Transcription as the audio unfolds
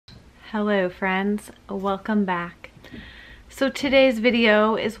Hello friends, welcome back. So today's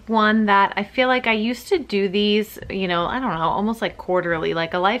video is one that I feel like I used to do these, I don't know, almost like quarterly,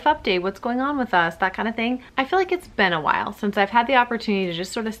 like a life update, what's going on with us, that kind of thing. I feel like it's been a while since I've had the opportunity to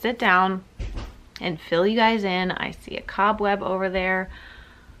just sort of sit down and fill you guys in. I see a cobweb over there.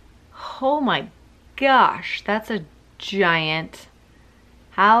 Oh my gosh, that's a giant.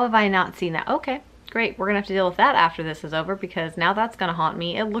 How have I not seen that? Okay. Great, we're gonna have to deal with that after this is over because now that's gonna haunt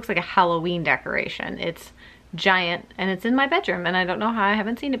me. It looks like a Halloween decoration. It's giant and it's in my bedroom and I don't know how I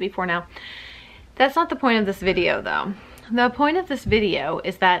haven't seen it before now. That's not the point of this video though. The point of this video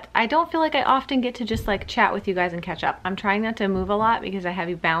is that I don't feel like I often get to just like chat with you guys and catch up. I'm trying not to move a lot because I have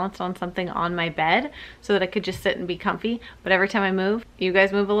you balanced on something on my bed so that I could just sit and be comfy. But every time I move, you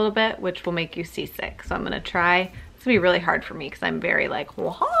guys move a little bit, which will make you seasick. So I'm gonna try. It's gonna be really hard for me because I'm very like,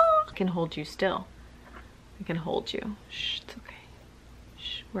 whoa, I can hold you still. I can hold you. Shh, it's okay.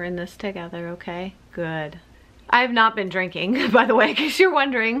 Shh, we're in this together, okay? Good. I have not been drinking, by the way, in case you're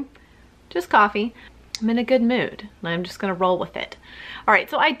wondering. Just coffee. I'm in a good mood, and I'm just gonna roll with it. All right,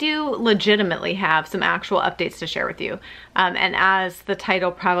 so I do legitimately have some actual updates to share with you. And as the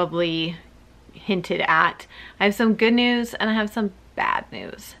title probably hinted at, I have some good news and I have some bad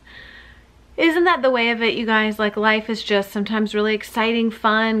news. Isn't that the way of it, you guys? Like, life is just sometimes really exciting,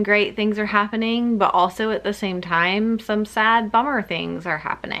 fun, great things are happening, but also at the same time, some sad bummer things are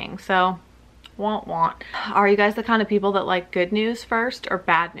happening. So, want. Are you guys the kind of people that like good news first or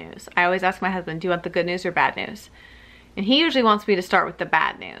bad news? I always ask my husband, do you want the good news or bad news? And he usually wants me to start with the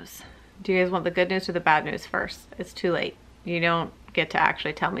bad news. Do you guys want the good news or the bad news first? It's too late. You don't get to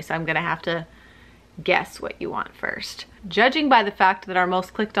actually tell me, so I'm gonna have to guess what you want first. Judging by the fact that our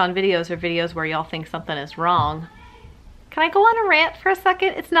most clicked on videos are videos where y'all think something is wrong. Can I go on a rant for a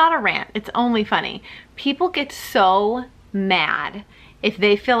second? It's not a rant, it's only funny. People get so mad if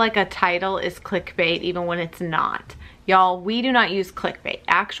they feel like a title is clickbait even when it's not. Y'all, we do not use clickbait.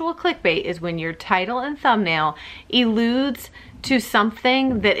 Actual clickbait is when your title and thumbnail alludes to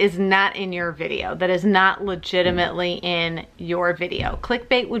something that is not in your video, that is not legitimately in your video.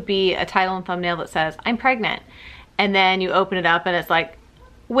 Clickbait would be a title and thumbnail that says, I'm pregnant. And then you open it up and it's like,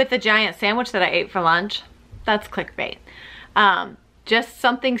 with a giant sandwich that I ate for lunch. That's clickbait. Just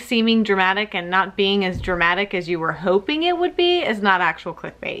something seeming dramatic and not being as dramatic as you were hoping it would be is not actual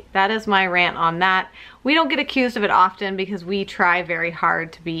clickbait. That is my rant on that. We don't get accused of it often because we try very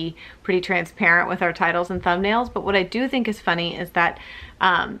hard to be pretty transparent with our titles and thumbnails. But what I do think is funny is that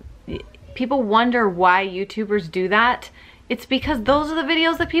people wonder why YouTubers do that. It's because those are the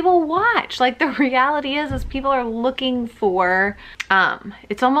videos that people watch. Like, the reality is people are looking for,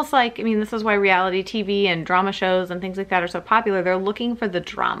 it's almost like, I mean, this is why reality TV and drama shows and things like that are so popular. They're looking for the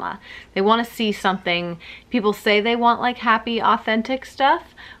drama. They want to see something. People say they want like happy, authentic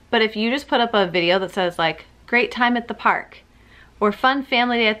stuff. But if you just put up a video that says like, great time at the park or fun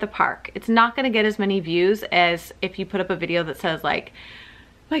family day at the park, it's not going to get as many views as if you put up a video that says like,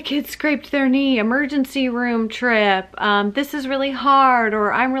 my kid scraped their knee, emergency room trip, this is really hard,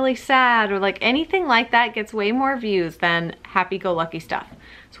 or I'm really sad, or like anything like that gets way more views than happy-go-lucky stuff.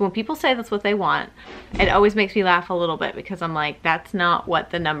 So when people say that's what they want, it always makes me laugh a little bit because I'm like, that's not what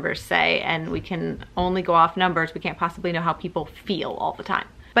the numbers say, and we can only go off numbers. We can't possibly know how people feel all the time.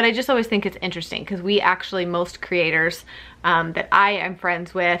 But I just always think it's interesting because we actually, most creators that I am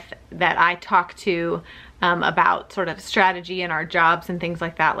friends with, that I talk to about sort of strategy in our jobs and things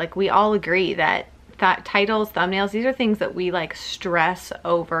like that, like we all agree that titles, thumbnails, these are things that we like stress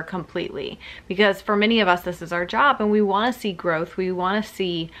over completely because for many of us this is our job and we want to see growth. We want to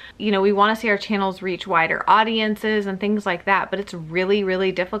see, we want to see our channels reach wider audiences and things like that, but it's really,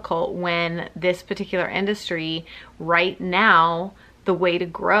 really difficult when this particular industry right now, the way to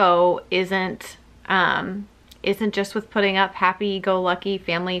grow isn't just with putting up happy-go-lucky,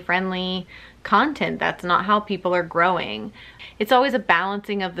 family-friendly content. That's not how people are growing. It's always a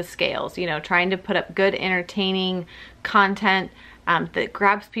balancing of the scales, trying to put up good, entertaining content that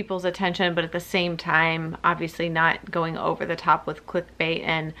grabs people's attention, but at the same time, obviously not going over the top with clickbait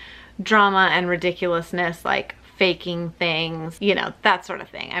and drama and ridiculousness, like faking things, that sort of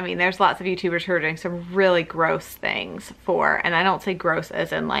thing. I mean, there's lots of YouTubers who are doing some really gross things and I don't say gross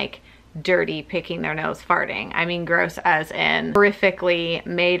as in like dirty, picking their nose, farting. I mean gross as in horrifically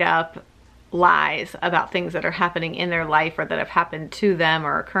made up lies about things that are happening in their life or that have happened to them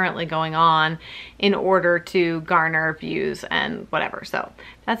or are currently going on in order to garner views and whatever. So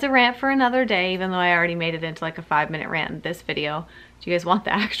that's a rant for another day, even though I already made it into like a 5-minute rant in this video. Do you guys want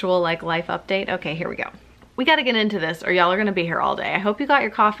the actual like life update? Okay, here we go. we got to get into this or y'all are going to be here all day. I hope you got your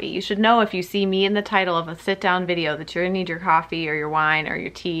coffee. You should know if you see me in the title of a sit down video that you're going to need your coffee or your wine or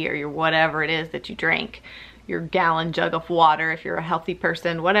your tea or your whatever it is that you drink, your gallon jug of water if you're a healthy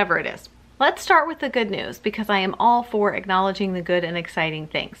person, whatever it is. Let's start with the good news because I am all for acknowledging the good and exciting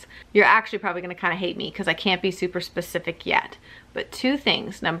things. You're actually probably going to kind of hate me because I can't be super specific yet. But 2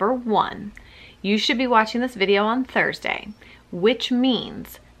 things. Number 1, you should be watching this video on Thursday, which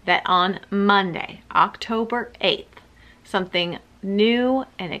means that on Monday, October 8th, something new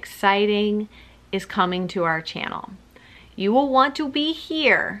and exciting is coming to our channel. You will want to be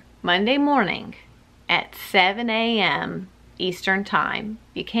here Monday morning at 7 a.m. Eastern time.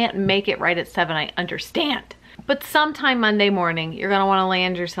 You can't make it right at 7, I understand. But sometime Monday morning, you're gonna wanna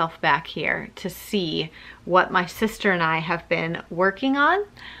land yourself back here to see what my sister and I have been working on,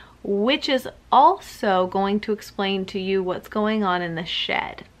 which is also going to explain to you what's going on in the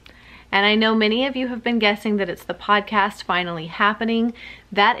shed. And I know many of you have been guessing that it's the podcast finally happening.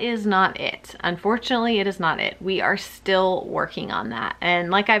 That is not it. Unfortunately, it is not it. We are still working on that.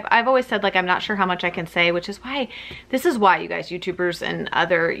 And like I've always said, like, I'm not sure how much I can say, which is why, this is why you guys, YouTubers and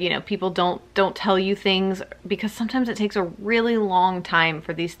other, you know, people don't tell you things, because sometimes it takes a really long time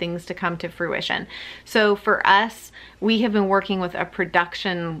for these things to come to fruition. So for us, we have been working with a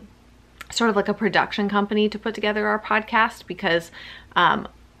production, sort of like a production company to put together our podcast because,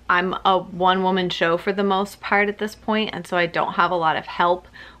 I'm a one-woman show for the most part at this point, and so I don't have a lot of help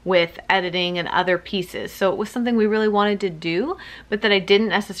with editing and other pieces. So it was something we really wanted to do, but that I didn't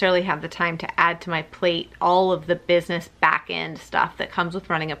necessarily have the time to add to my plate all of the business back-end stuff that comes with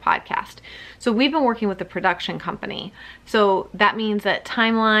running a podcast. So we've been working with a production company. So that means that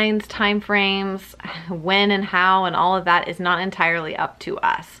timelines, timeframes, when and how and all of that is not entirely up to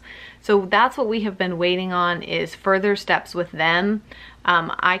us. So that's what we have been waiting on, is further steps with them.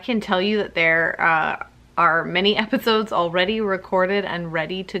 I can tell you that there are many episodes already recorded and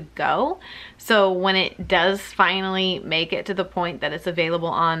ready to go. So when it does finally make it to the point that it's available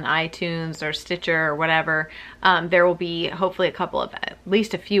on iTunes or Stitcher or whatever, there will be hopefully at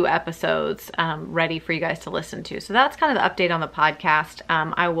least a few episodes ready for you guys to listen to. So that's kind of the update on the podcast.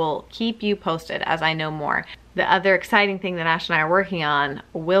 I will keep you posted as I know more. The other exciting thing that Ash and I are working on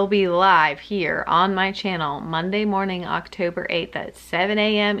will be live here on my channel Monday morning, October 8th at 7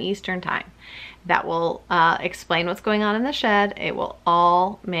 a.m. Eastern time. That will explain what's going on in the shed. It will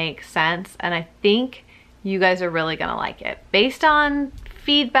all make sense, and I think you guys are really gonna like it. Based on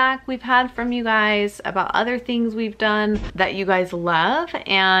feedback we've had from you guys about other things we've done that you guys love,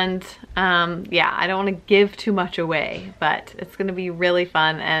 and yeah, I don't want to give too much away, but it's gonna be really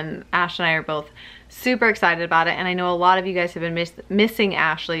fun, and Ash and I are both super excited about it. And I know a lot of you guys have been missing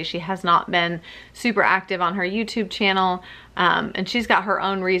Ashley. She has not been super active on her YouTube channel, and she's got her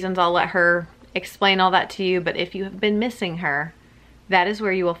own reasons. I'll let her explain all that to you, but if you have been missing her, that is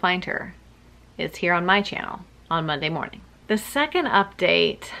where you will find her. It's here on my channel on Monday morning. The second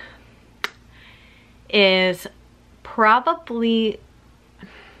update is probably,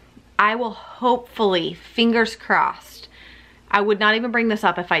 I will hopefully, fingers crossed, I would not even bring this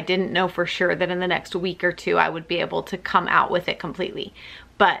up if I didn't know for sure that in the next week or 2 I would be able to come out with it completely.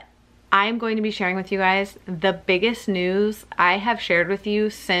 But I'm going to be sharing with you guys the biggest news I have shared with you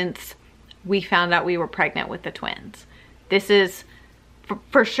since we found out we were pregnant with the twins. This is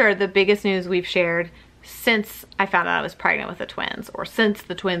for sure the biggest news we've shared since I found out I was pregnant with the twins, or since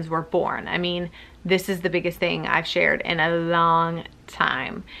the twins were born. I mean, this is the biggest thing I've shared in a long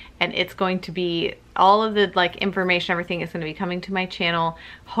time, and it's going to be all of the like information, everything is going to be coming to my channel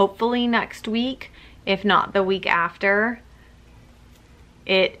hopefully next week, if not the week after.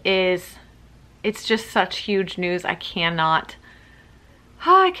 It's just such huge news. I can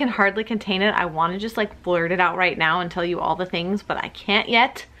hardly contain it. I want to just like blurt it out right now and tell you all the things, but I can't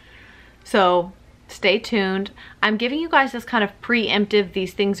yet. So stay tuned. I'm giving you guys this kind of preemptive,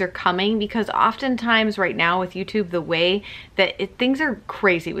 these things are coming, because oftentimes right now with YouTube, the way that things are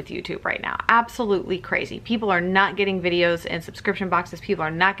crazy with YouTube right now, absolutely crazy. People are not getting videos in subscription boxes. People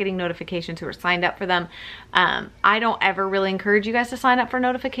are not getting notifications who are signed up for them. I don't ever really encourage you guys to sign up for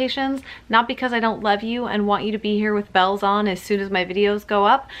notifications, not because I don't love you and want you to be here with bells on as soon as my videos go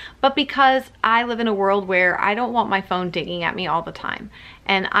up, but because I live in a world where I don't want my phone dinging at me all the time.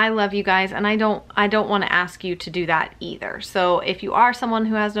 And I love you guys, and I don't want to ask you to do that either. So if you are someone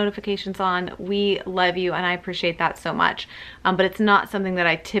who has notifications on, we love you and I appreciate that so much. But it's not something that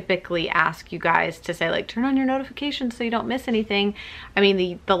I typically ask you guys to say, like, turn on your notifications so you don't miss anything. I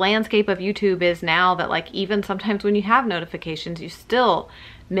mean, the landscape of YouTube is now that, like, even sometimes when you have notifications, you still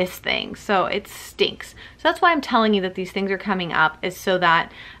miss things. So it stinks. So that's why I'm telling you that these things are coming up, is so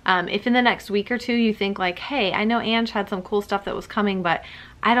that if in the next week or two you think like, hey, I know Ange had some cool stuff that was coming, but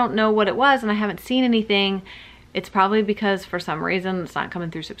I don't know what it was and I haven't seen anything, it's probably because for some reason it's not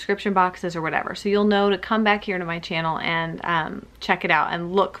coming through subscription boxes or whatever. So you'll know to come back here to my channel and check it out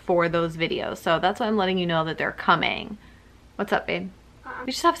and look for those videos. So that's why I'm letting you know that they're coming. What's up, babe?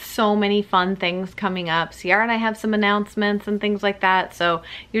 We just have so many fun things coming up. Ciara and I have some announcements and things like that. So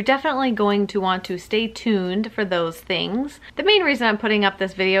you're definitely going to want to stay tuned for those things. The main reason I'm putting up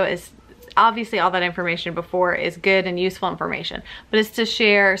this video is obviously all that information before is good and useful information, but it's to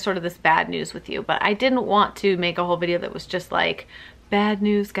share sort of this bad news with you. But I didn't want to make a whole video that was just like, bad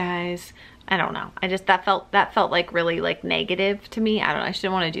news, guys. I don't know. That felt like really like negative to me. I don't know. I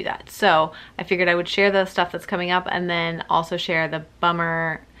shouldn't want to do that. So I figured I would share the stuff that's coming up and then also share the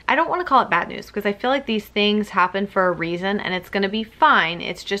bummer. I don't want to call it bad news because I feel like these things happen for a reason and it's going to be fine.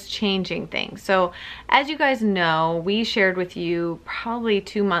 It's just changing things. So as you guys know, we shared with you probably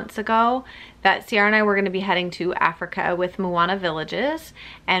 2 months ago that Ciara and I were going to be heading to Africa with Mwana Villages,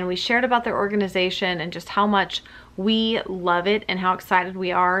 and we shared about their organization and just how much we love it and how excited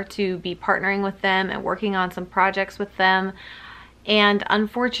we are to be partnering with them and working on some projects with them. And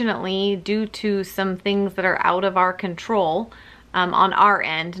unfortunately, due to some things that are out of our control, on our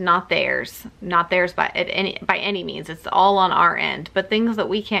end, not theirs by any means, it's all on our end, but things that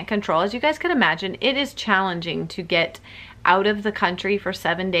we can't control. As you guys can imagine, it is challenging to get out of the country for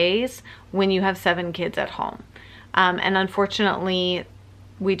 7 days when you have 7 kids at home. And unfortunately,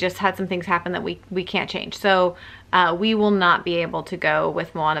 we just had some things happen that we can't change. So we will not be able to go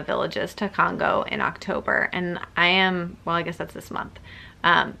with Mwana Villages to Congo in October. And I am, well, I guess that's this month.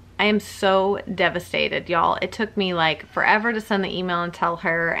 I am so devastated, y'all. It took me like forever to send the email and tell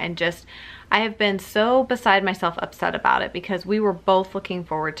her, and just, I have been so beside myself upset about it because we were both looking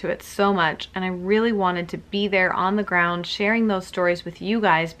forward to it so much, and I really wanted to be there on the ground sharing those stories with you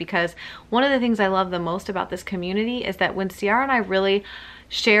guys, because one of the things I love the most about this community is that when Ciara and I really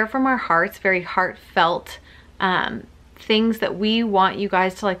share from our hearts, very heartfelt things that we want you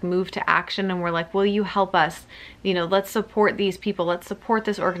guys to like move to action, and we're like, will you help us, you know, let's support these people, let's support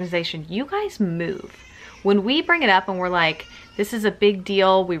this organization, you guys move. When we bring it up and we're like, this is a big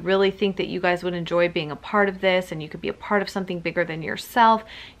deal, we really think that you guys would enjoy being a part of this and you could be a part of something bigger than yourself,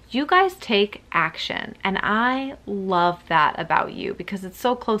 you guys take action. And I love that about you because it's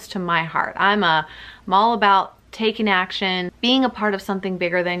so close to my heart. I'm all about taking action, being a part of something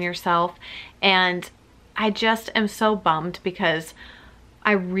bigger than yourself. And I just am so bummed because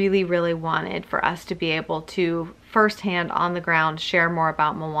I really, really wanted for us to be able to firsthand on the ground share more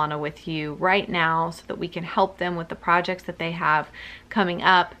about Mwana with you right now so that we can help them with the projects that they have coming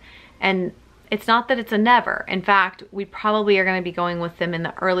up. And it's not that it's a never. In fact, we probably are going to be going with them in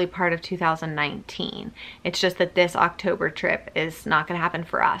the early part of 2019. It's just that this October trip is not going to happen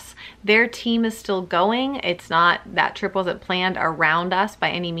for us. Their team is still going. It's not, that trip wasn't planned around us by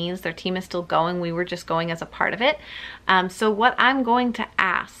any means. Their team is still going. We were just going as a part of it. So what I'm going to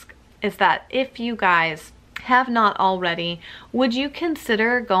ask is that if you guys have not already, would you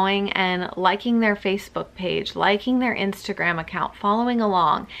consider going and liking their Facebook page, liking their Instagram account, following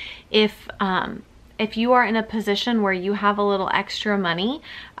along? If you are in a position where you have a little extra money,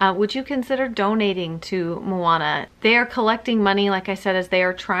 would you consider donating to Mwana? They are collecting money, like I said, as they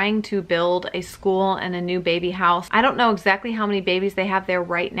are trying to build a school and a new baby house. I don't know exactly how many babies they have there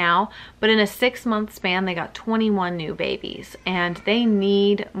right now, but in a 6-month span, they got 21 new babies, and they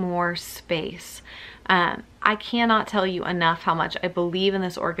need more space. I cannot tell you enough how much I believe in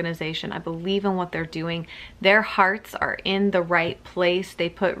this organization. I believe in what they're doing. Their hearts are in the right place. They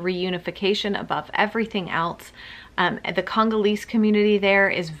put reunification above everything else. The Congolese community there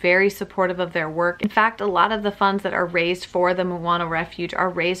is very supportive of their work. In fact, a lot of the funds that are raised for the Mwana Refuge are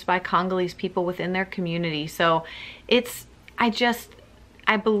raised by Congolese people within their community. So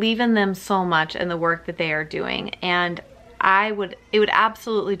I believe in them so much and the work that they are doing. And it would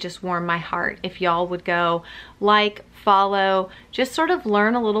absolutely just warm my heart if y'all would go like, follow, just sort of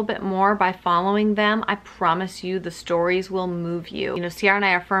learn a little bit more by following them. I promise you the stories will move you. You know, Ciara and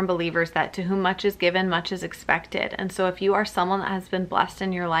I are firm believers that to whom much is given, much is expected. And so if you are someone that has been blessed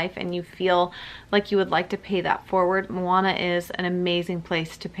in your life and you feel like you would like to pay that forward, Mwana is an amazing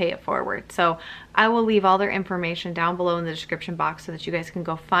place to pay it forward. So I will leave all their information down below in the description box so that you guys can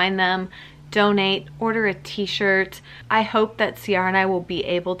go find them, donate, order a t-shirt. I hope that Ciara and I will be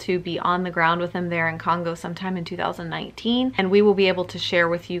able to be on the ground with them there in Congo sometime in 2019, and we will be able to share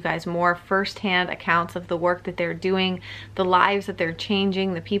with you guys more firsthand accounts of the work that they're doing, the lives that they're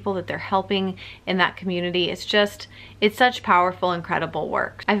changing, the people that they're helping in that community. It's such powerful, incredible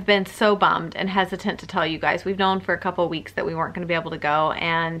work. I've been so bummed and hesitant to tell you guys. We've known for a couple of weeks that we weren't going to be able to go,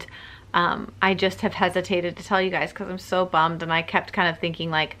 and I just have hesitated to tell you guys because I'm so bummed, and I kept kind of thinking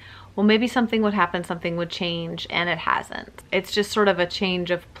like, well, maybe something would happen, something would change, and it hasn't. It's just sort of a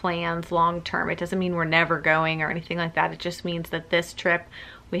change of plans long term. It doesn't mean we're never going or anything like that. It just means that this trip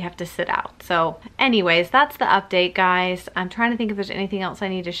we have to sit out. So anyways, that's the update, guys. I'm trying to think if there's anything else I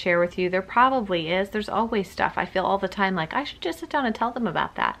need to share with you. There probably is. There's always stuff. I feel all the time like I should just sit down and tell them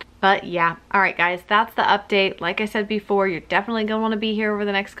about that. But yeah, all right, guys, that's the update. Like I said before, you're definitely gonna wanna be here over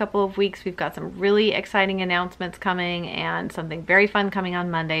the next couple of weeks. We've got some really exciting announcements coming and something very fun coming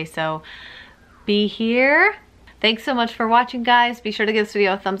on Monday, so be here. Thanks so much for watching, guys. Be sure to give this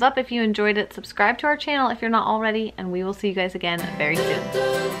video a thumbs up if you enjoyed it. Subscribe to our channel if you're not already, and we will see you guys again very soon.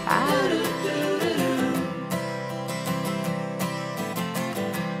 Bye.